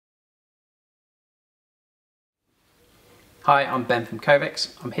Hi, I'm Ben from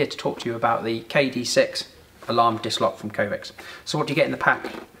Kovix. I'm here to talk to you about the KD6 alarm disc lock from Kovix. So what do you get in the pack?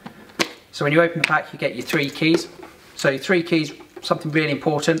 So when you open the pack you get your 3 keys. So your 3 keys, something really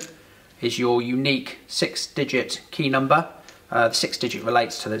important is your unique 6-digit key number. The 6-digit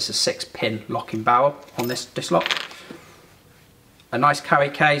relates to this, a 6-pin locking barrel on this disc lock. A nice carry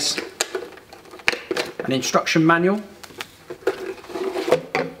case, an instruction manual,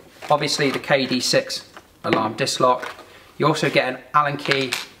 obviously the KD6 alarm disc lock. You also get an Allen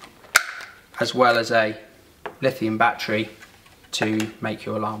key as well as a lithium battery to make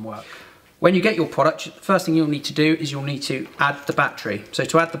your alarm work. When you get your product, the first thing you'll need to do is you'll need to add the battery. So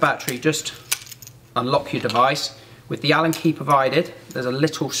to add the battery, just unlock your device. With the Allen key provided, there's a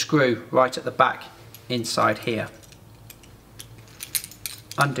little screw right at the back inside here.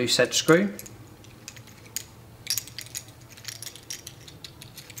 Undo said screw.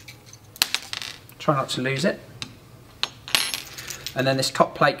 Try not to lose it. And then this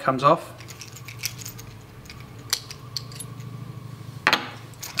top plate comes off.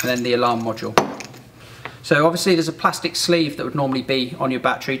 And then the alarm module. So obviously there's a plastic sleeve that would normally be on your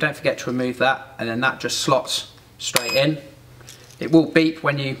battery. Don't forget to remove that, and then that just slots straight in. It will beep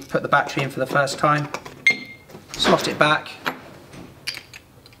when you put the battery in for the first time. Slot it back.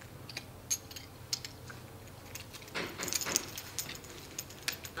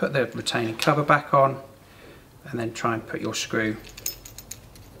 Put the retaining cover back on, and then try and put your screw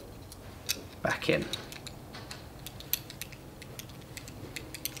back in.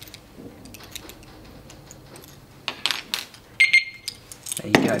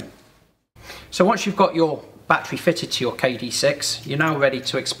 There you go. So once you've got your battery fitted to your KD6, you're now ready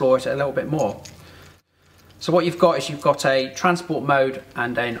to explore it a little bit more. So what you've got is you've got a transport mode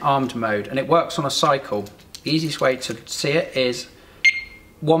and an armed mode, and it works on a cycle. The easiest way to see it is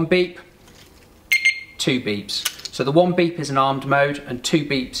 1 beep, 2 beeps. So the 1 beep is an armed mode and 2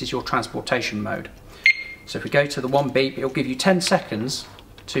 beeps is your transportation mode. So if we go to the 1 beep, it'll give you 10 seconds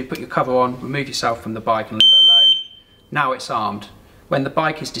to put your cover on, remove yourself from the bike and leave it alone. Now it's armed. When the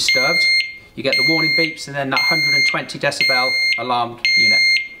bike is disturbed, you get the warning beeps and then that 120 decibel alarmed unit.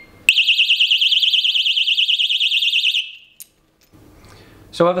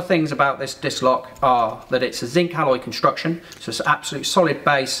 So other things about this disc lock are that it's a zinc alloy construction, so it's an absolute solid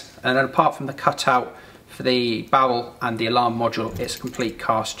base, and then apart from the cutout for the barrel and the alarm module, it's a complete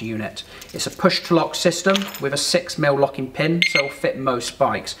cast unit. It's a push to lock system with a 6mm locking pin, so it'll fit most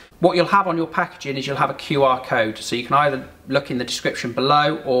bikes. What you'll have on your packaging is you'll have a QR code, so you can either look in the description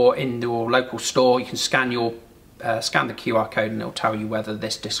below or in your local store. You can scan the QR code and it'll tell you whether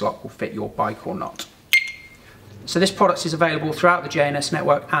this disc lock will fit your bike or not. So this product is available throughout the J&S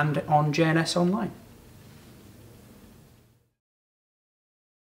network and on J&S online.